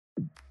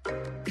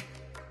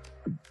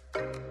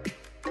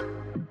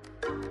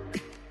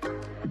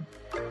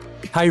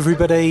Hey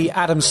everybody,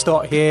 Adam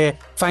Stott here.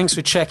 Thanks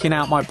for checking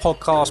out my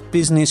podcast,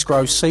 Business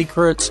Growth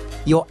Secrets.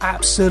 You're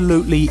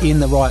absolutely in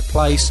the right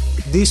place.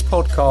 This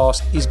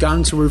podcast is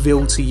going to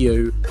reveal to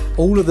you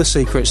all of the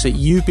secrets that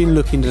you've been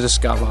looking to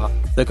discover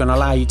that are going to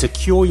allow you to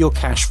cure your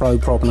cash flow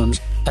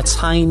problems,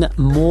 attain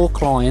more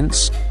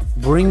clients,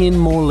 bring in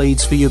more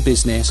leads for your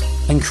business,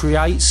 and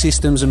create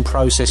systems and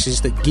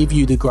processes that give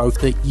you the growth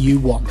that you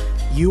want.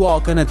 You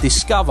are going to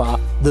discover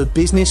the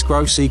business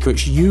growth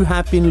secrets you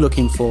have been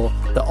looking for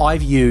that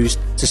I've used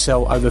to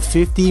sell over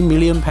 £50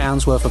 million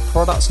worth of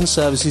products and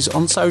services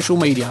on social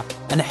media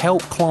and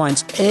help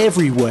clients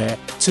everywhere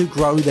to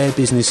grow their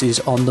businesses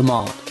on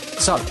demand.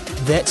 So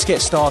let's get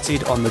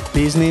started on the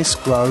Business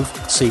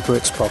Growth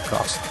Secrets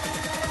podcast.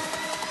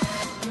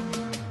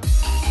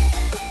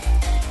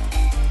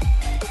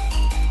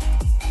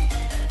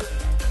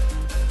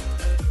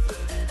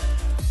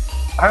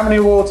 How many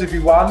awards have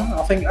you won?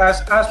 I think as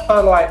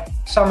per like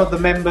some of the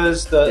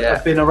members that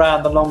have been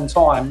around a long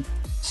time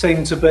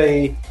seem to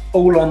be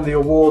all on the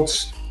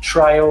awards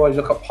trail. You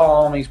look at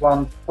Palm, he's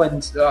won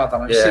 20, 16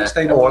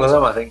 awards. All of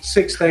them, I think.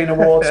 16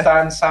 awards.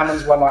 Dan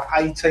Salmon's won like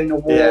 18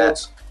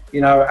 awards. Yeah.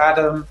 You know,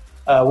 Adam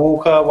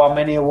Walker won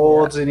many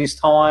awards in his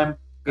time.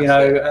 You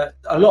know,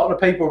 a lot of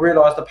the people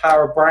realise the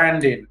power of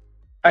branding.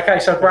 Okay,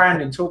 so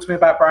branding. Talk to me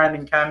about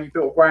branding, Cam. You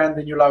built a brand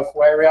in your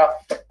local area.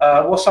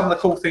 What's some of the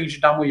cool things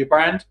you've done with your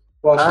brand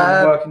whilst we've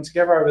been working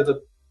together over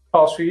the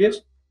past few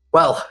years?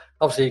 Well,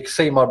 obviously you can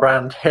see my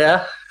brand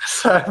here.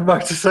 So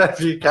Motorserve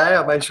UK,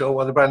 I made sure I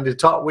won the branded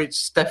top, which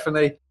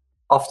Stephanie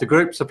off the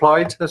group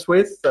supplied us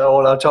with,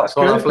 all our tops,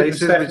 all our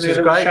fleeces, which is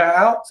great.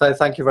 So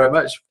thank you very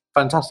much.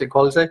 Fantastic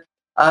quality.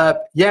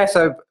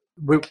 So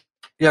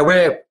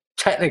we're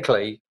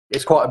technically,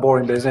 it's quite a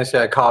boring business.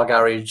 Car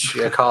garage,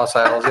 car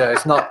sales.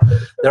 It's not,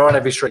 they're on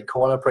every street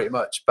corner pretty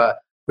much, but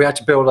we had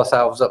to build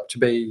ourselves up to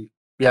be,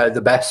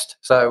 the best.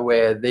 So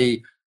we're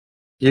the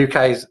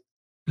UK's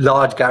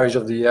large garage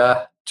of the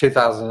year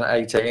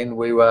 2018.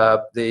 We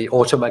were the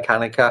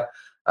Automechanica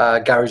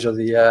garage of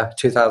the year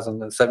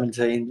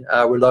 2017.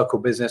 We're local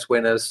business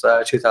winners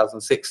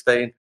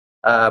 2016.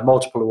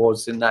 Multiple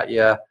awards in that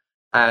year.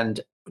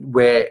 And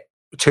we're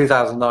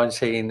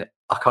 2019,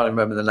 I can't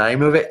remember the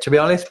name of it to be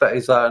honest, but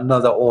it's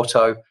another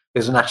auto,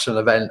 is a national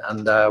event,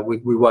 and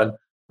we won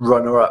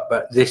runner-up.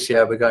 But this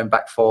year we're going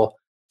back for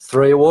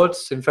 3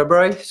 awards in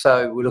February,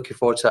 so we're looking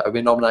forward to that. We've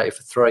been nominated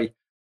for 3.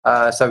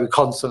 So we're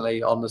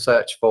constantly on the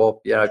search for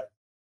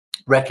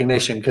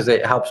recognition, because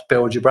it helps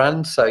build your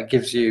brand. So it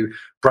gives you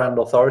brand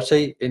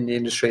authority in the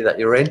industry that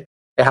you're in.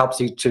 It helps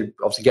you to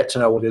obviously get to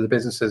know all the other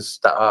businesses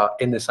that are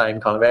in the same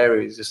kind of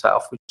areas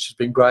yourself, which has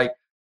been great.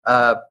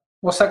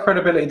 What's that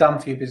credibility done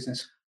for your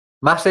business?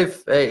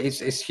 Massive.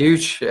 It's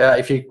huge.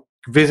 If you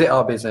visit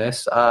our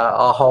business,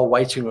 our whole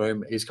waiting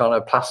room is kind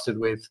of plastered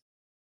with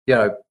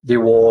the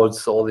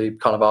awards, all the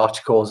kind of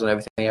articles and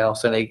everything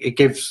else, and it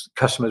gives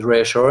customers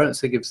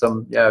reassurance. It gives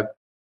them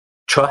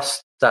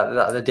trust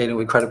that they're dealing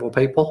with credible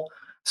people.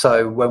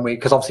 So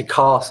because obviously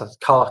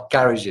car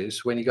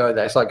garages, when you go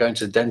there, it's like going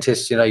to the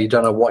dentist. You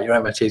don't know what your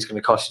MOT is going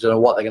to cost. You don't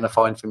know what they're going to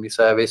find from your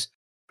service.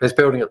 But it's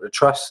building up the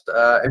trust,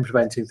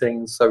 implementing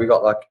things. So we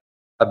got like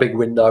a big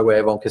window where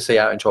everyone can see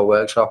out into our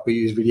workshop. We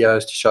use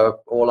videos to show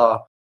all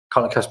our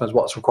kind of customers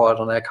what's required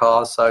on their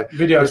cars. So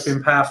video's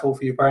been powerful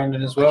for your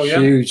branding as well.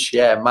 Huge,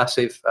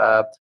 massive.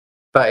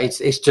 But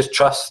it's just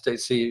trust.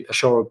 It's the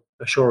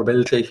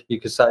assurability, you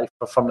could say,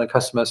 from the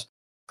customer's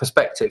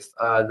perspective.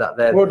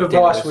 What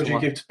advice would you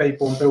give to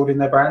people on building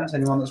their brands?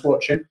 Anyone that's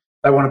watching,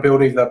 they want to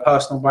build either their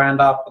personal brand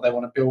up or they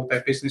want to build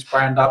their business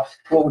brand up.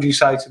 What would you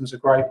say to them is a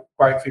great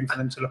thing for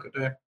them to look at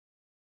doing?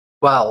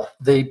 Well,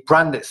 the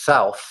brand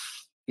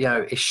itself,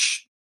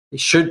 it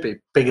should be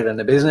bigger than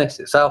the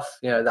business itself.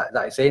 That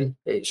it's in.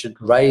 It should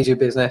raise your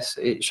business.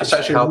 It should. That's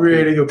actually a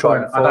really good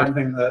point. I don't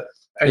think that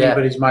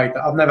anybody's made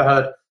that. I've never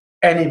heard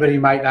anybody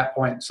make that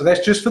point. So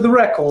that's just for the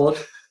record.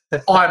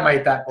 I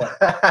made that point.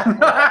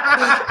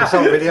 It's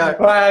on video.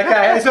 Right,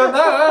 okay. It's on.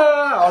 No.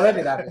 I'll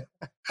edit that.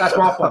 That's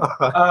my point.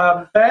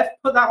 Beth,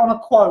 put that on a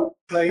quote,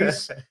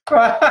 please.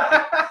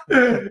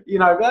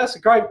 That's a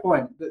great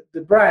point.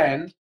 The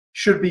brand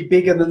should be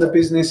bigger than the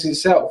business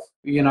itself.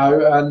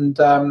 And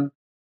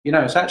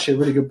it's actually a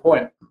really good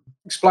point.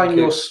 Explain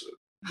your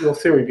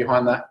theory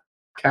behind that,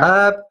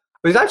 Cam.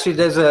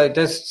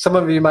 There's some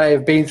of you may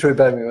have been through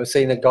Birmingham. I've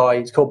seen a guy.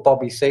 He's called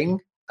Bobby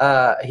Singh.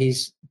 He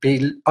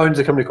owns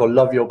a company called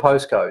Love Your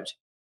Postcode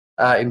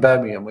in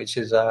Birmingham, which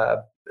is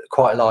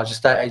quite a large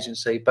estate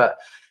agency. But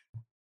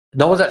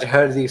no one's actually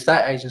heard of the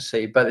estate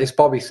agency. But this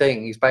Bobby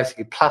Singh, he's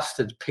basically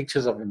plastered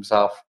pictures of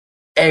himself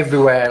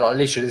everywhere. Like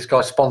literally, this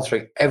guy's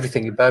sponsoring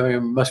everything in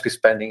Birmingham. Must be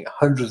spending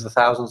hundreds of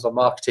thousands on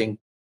marketing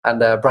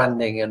and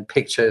branding and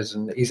pictures,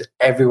 and he's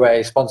everywhere.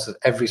 He sponsors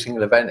every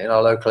single event in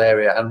our local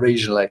area and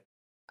regionally.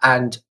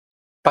 And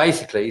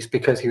basically, it's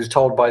because he was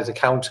told by his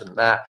accountant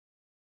that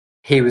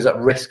he was at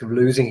risk of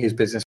losing his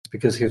business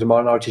because he was a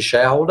minority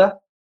shareholder.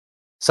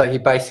 So he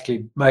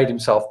basically made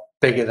himself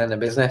bigger than the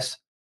business.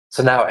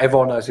 So now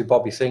everyone knows who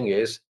Bobby Singh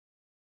is.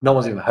 no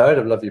one's even heard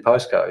of Love Your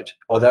Postcode,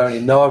 or they only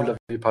know of Love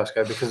Your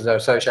Postcode because of their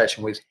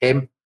association with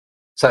him.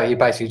 So he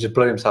basically just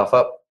blew himself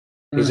up.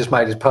 He's just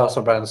made his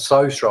personal brand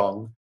so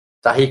strong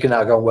that he can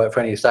now go and work for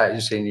any estate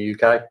agency in the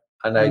UK,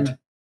 and they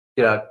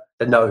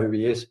know who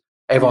he is.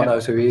 Everyone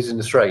knows who he is in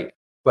the street.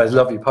 Whereas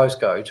Love Your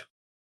Postcode,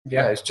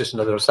 it's just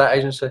another estate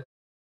agency.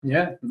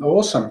 Yeah,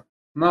 awesome.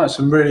 No,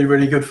 some really,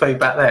 really good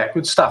feedback there.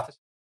 Good stuff.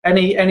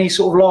 Any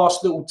sort of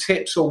last little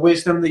tips or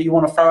wisdom that you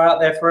want to throw out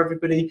there for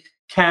everybody,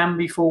 Cam,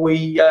 before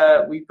we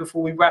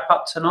wrap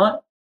up tonight?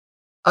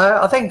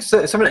 I think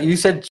something that you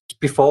said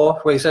before,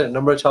 where you said it a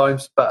number of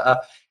times,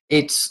 but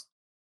it's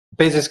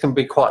business can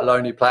be quite a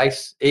lonely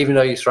place. Even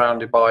though you're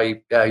surrounded by,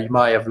 you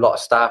might have a lot of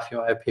staff, you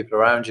might have people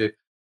around you.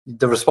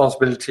 The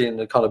responsibility and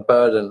the kind of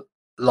burden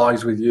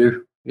lies with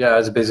you,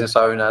 as a business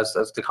owner, as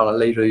the kind of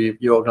leader of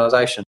your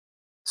organisation.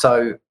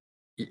 So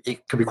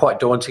it can be quite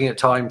daunting at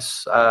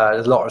times.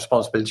 There's a lot of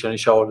responsibility on your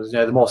shoulders.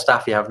 The more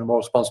staff you have, the more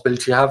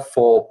responsibility you have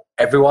for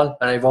everyone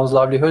and everyone's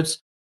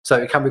livelihoods. So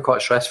it can be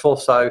quite stressful.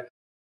 So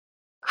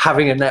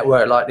having a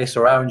network like this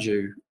around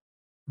you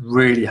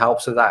really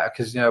helps with that,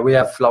 because we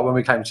have, like, when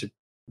we came to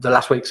the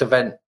last week's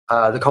event,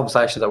 the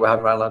conversation that we're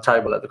having around our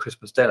table at the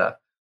Christmas dinner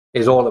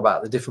is all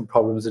about the different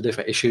problems, the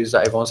different issues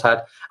that everyone's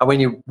had. And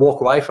when you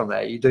walk away from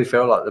there, you do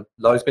feel like the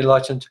load's been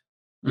lightened.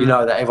 You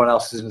know that everyone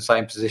else is in the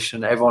same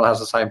position, everyone has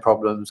the same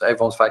problems,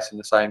 everyone's facing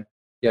the same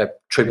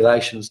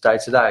tribulations day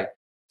to day.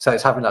 So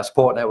it's having that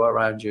support network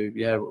around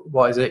you.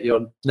 What is it?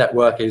 Your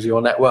network is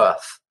your net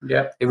worth.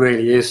 Yeah, it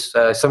really is.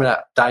 Something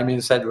that Damien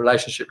said,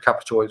 relationship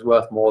capital is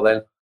worth more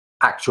than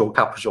actual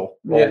capital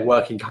or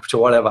working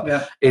capital, whatever.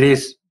 Yeah. It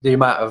is the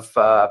amount of,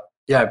 I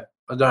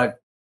don't know,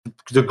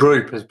 the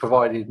group has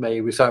provided me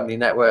with so many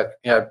network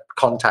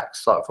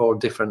contacts, like, for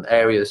different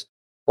areas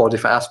or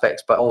different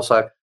aspects, but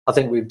also I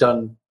think we're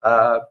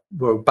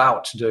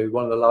about to do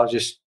one of the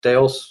largest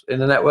deals in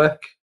the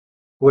network.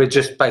 We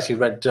just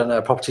basically done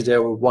a property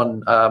deal with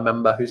one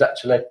member he's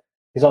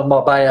on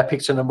Marbella,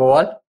 picture number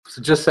 1.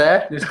 So just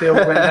there. This deal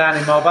went down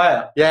in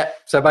Marbella. Yeah.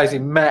 So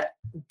basically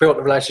built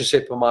a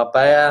relationship with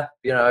Marbella,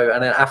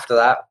 and then after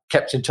that,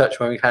 kept in touch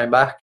when we came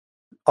back.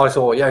 I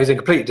thought, he's in a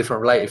completely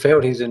different related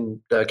field. He's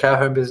in the care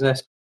home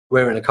business.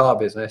 We're in the car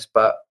business,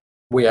 but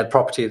we had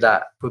property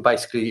that were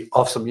basically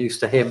of some use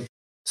to him.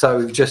 So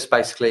we've just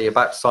basically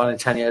about to sign a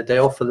 10-year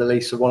deal for the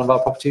lease of one of our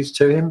properties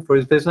to him for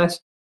his business.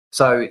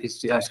 So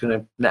it's going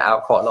to net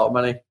out quite a lot of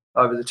money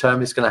over the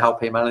term. It's going to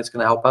help him and it's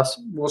going to help us.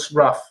 What's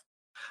rough?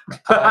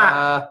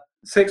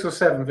 6 or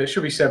 7? It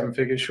should be 7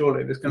 figures,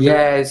 surely.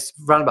 It's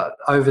around about,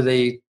 over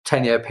the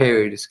 10-year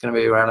period, it's going to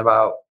be around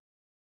about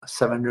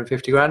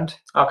 750 grand.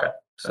 Okay.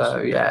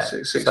 So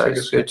six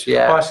figures. Good.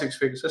 Yeah. 5 6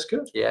 figures. That's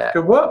good. Yeah.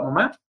 Good work, my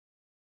man.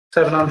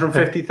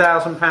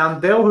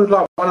 £750,000 deal. Who'd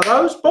like one of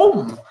those?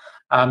 Boom.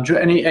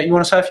 You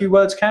want to say a few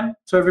words, Cam,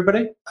 to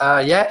everybody?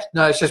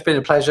 It's just been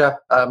a pleasure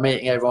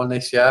meeting everyone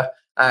this year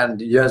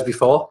and years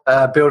before,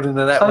 building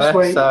the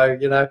network. So,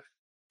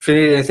 if you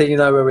need anything, you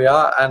know where we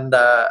are. And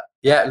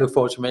look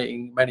forward to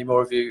meeting many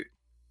more of you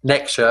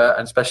next year,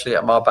 and especially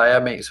at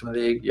Marbella, meeting some of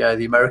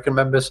the American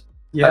members.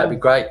 Yeah, that'd be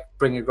great.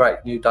 Bring a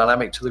great new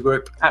dynamic to the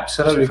group.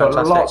 Absolutely. We've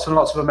got lots and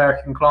lots of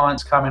American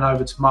clients coming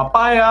over to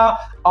Marbella.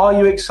 Are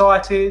you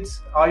excited?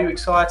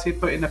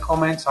 Put in the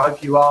comments. I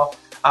hope you are.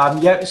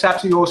 It's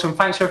absolutely awesome.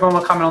 Thanks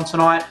everyone for coming on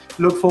tonight.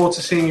 Look forward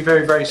to seeing you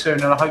very, very soon,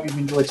 and I hope you've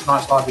enjoyed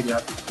tonight's live video.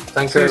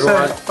 Thanks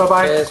everyone.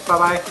 Bye-bye. Cheers.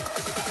 Bye-bye.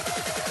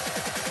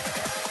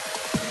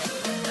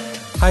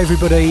 Hey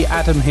everybody,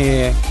 Adam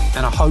here,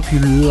 and I hope you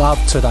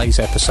loved today's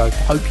episode.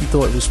 I hope you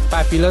thought it was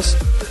fabulous,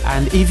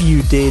 and if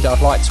you did,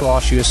 I'd like to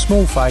ask you a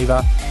small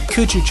favour.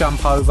 Could you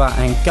jump over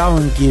and go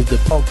and give the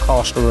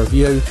podcast a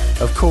review?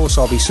 Of course,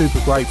 I'll be super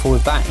grateful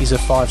if that is a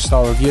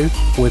 5-star review.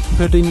 We're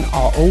putting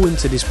our all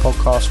into this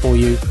podcast for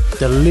you,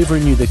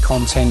 delivering you the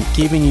content,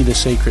 giving you the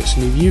secrets,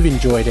 and if you've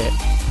enjoyed it,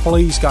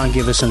 please go and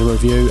give us a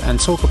review and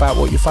talk about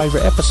what your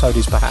favourite episode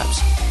is perhaps.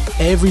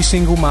 Every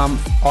single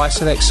month, I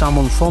select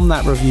someone from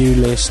that review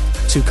list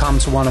to come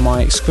to one of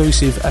my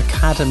exclusive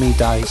Academy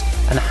days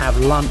and have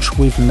lunch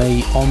with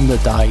me on the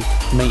day,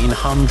 meeting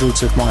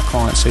hundreds of my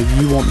clients. So if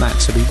you want that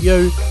to be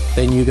you,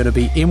 then you're going to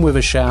be in with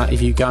a shout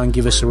if you go and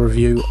give us a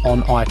review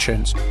on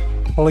iTunes.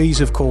 Please,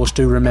 of course,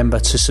 do remember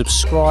to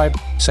subscribe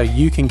so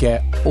you can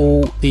get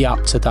all the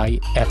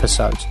up-to-date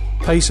episodes.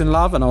 Peace and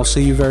love, and I'll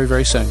see you very,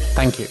 very soon.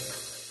 Thank you.